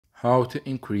How to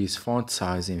increase font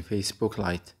size in Facebook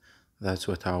Lite. That's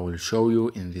what I will show you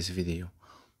in this video.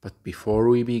 But before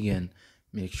we begin,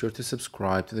 make sure to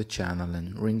subscribe to the channel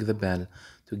and ring the bell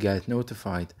to get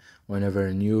notified whenever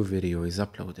a new video is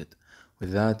uploaded.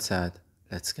 With that said,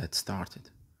 let's get started.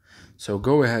 So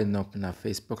go ahead and open up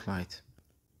Facebook Lite.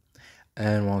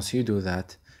 And once you do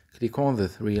that, click on the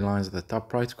three lines at the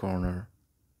top right corner.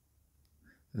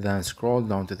 Then scroll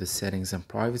down to the settings and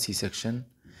privacy section,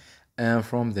 and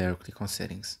from there click on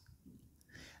settings.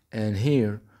 And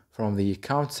here from the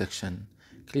account section,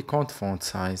 click on font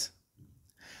size.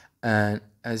 And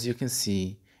as you can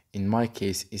see, in my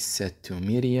case it's set to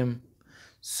medium.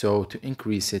 So to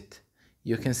increase it,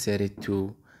 you can set it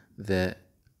to the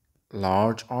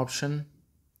large option,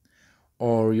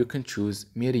 or you can choose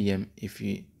medium if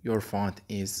your font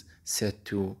is set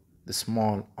to the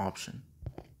small option.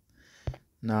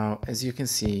 Now, as you can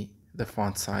see, the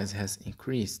font size has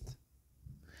increased.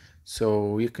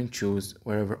 So you can choose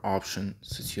whatever option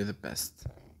suits you the best.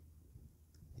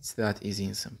 It's that easy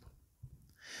and simple.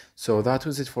 So that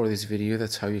was it for this video.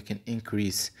 That's how you can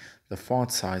increase the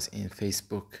font size in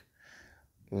Facebook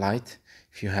Lite.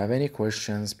 If you have any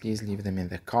questions, please leave them in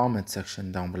the comment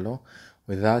section down below.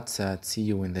 With that said, see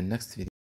you in the next video.